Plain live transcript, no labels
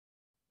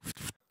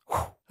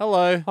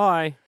Hello.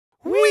 Hi.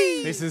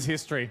 Whee! This is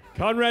history.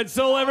 Conrad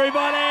Sewell,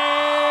 everybody!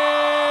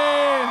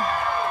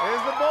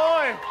 There's the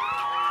boy.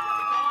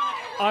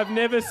 I've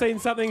never seen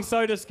something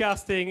so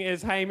disgusting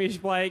as Hamish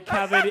Blake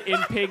covered in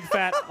pig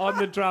fat on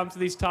the drums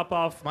with his top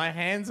off. My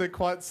hands are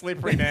quite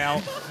slippery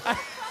now.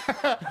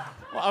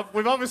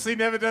 We've obviously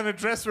never done a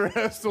dress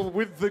rehearsal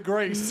with the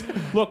grease.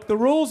 Look, the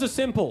rules are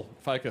simple.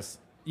 Focus.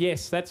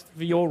 Yes, that's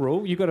for your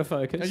rule. You got to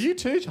focus. Are you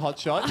too,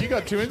 hotshot? You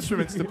got two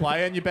instruments to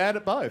play and you're bad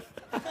at both.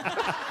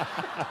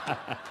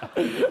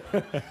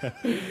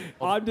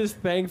 I'm just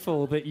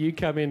thankful that you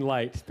come in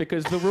late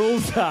because the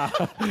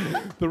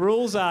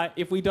rules are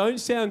if we don't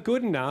sound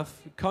good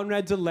enough,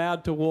 Conrad's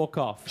allowed to walk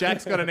off.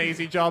 Jack's got an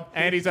easy job.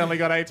 Andy's only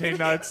got 18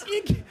 notes.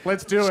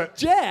 Let's do it.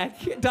 Jack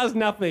does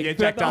nothing. Yeah,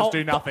 Jack does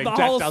do nothing. Jack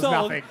does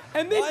nothing.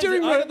 And then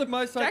during the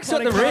most Jack's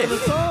got the iconic part of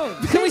riff. the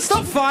song. Can we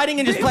stop fighting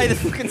and just play the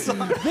fucking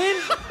song?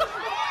 then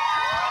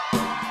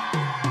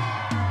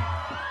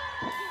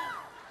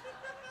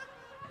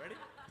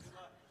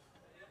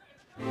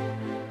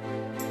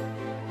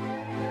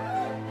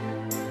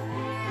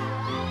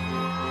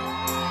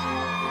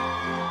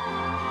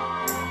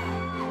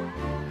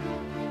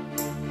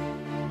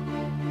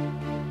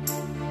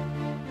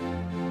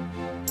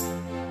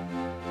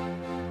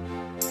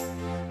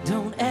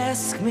Don't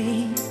ask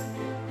me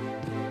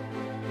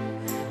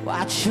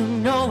what you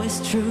know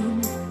is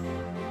true.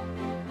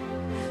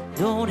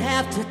 Don't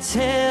have to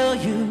tell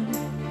you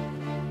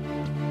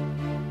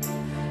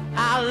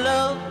I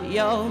love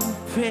your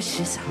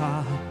precious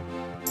heart.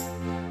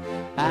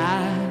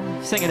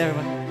 Sing it,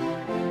 everybody.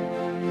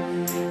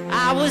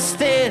 I was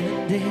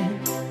standing,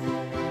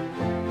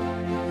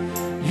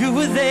 you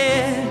were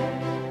there,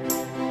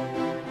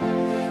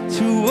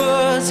 two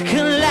worlds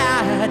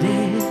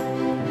collided,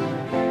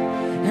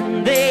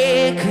 and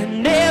they could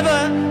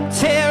never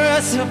tear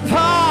us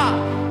apart.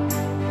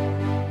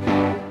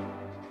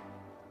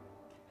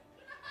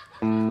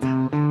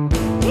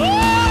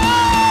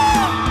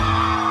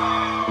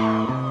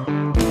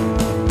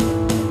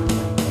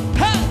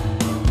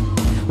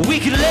 We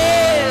could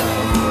live,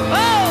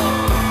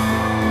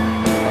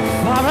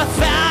 for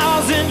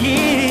 1,000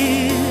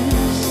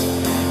 years,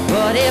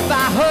 but if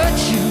I hurt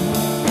you,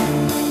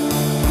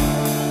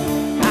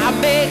 I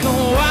make a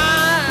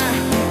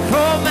wine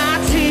from my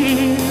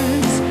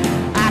tears.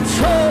 I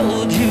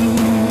told you,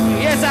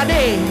 yes I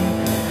did,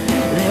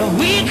 that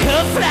we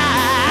could fly,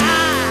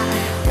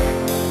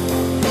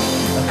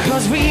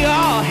 'cause we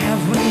all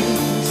have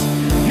wings.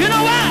 You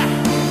know why?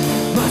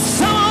 But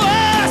some of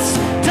us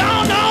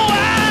don't know why.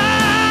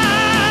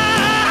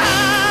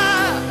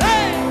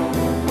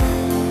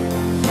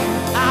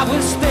 I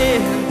was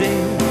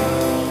standing,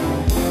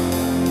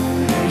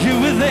 you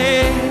were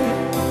there.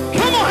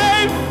 Come on,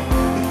 hey!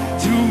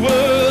 Two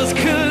worlds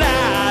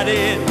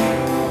collided,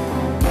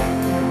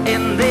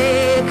 and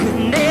they could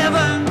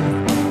never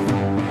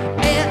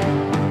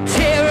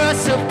tear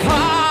us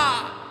apart.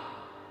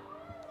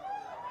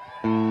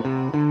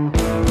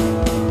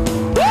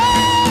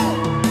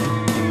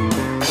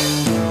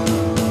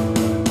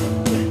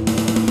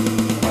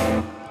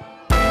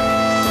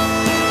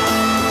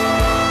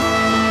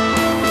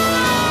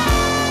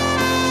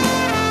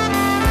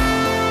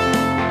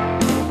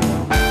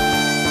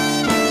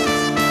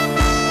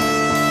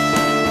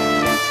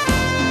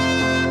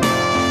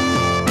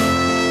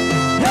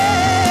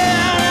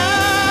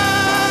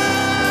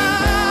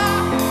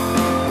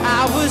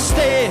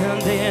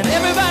 Standing,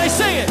 everybody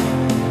sing it.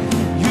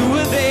 You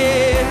were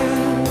there,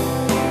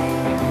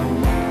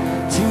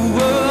 two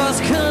worlds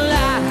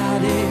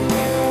collided,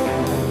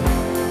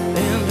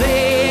 and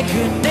they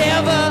could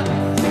never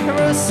tear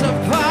us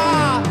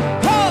apart.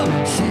 Oh,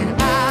 said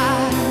I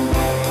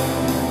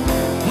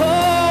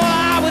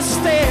was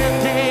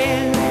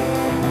standing,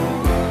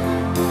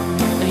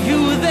 and you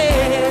were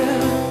there.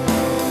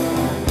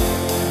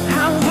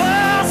 Our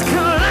worlds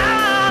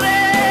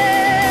collided,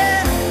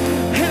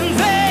 and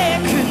they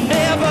could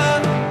never,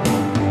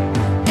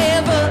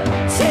 ever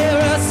tear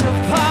us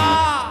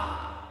apart.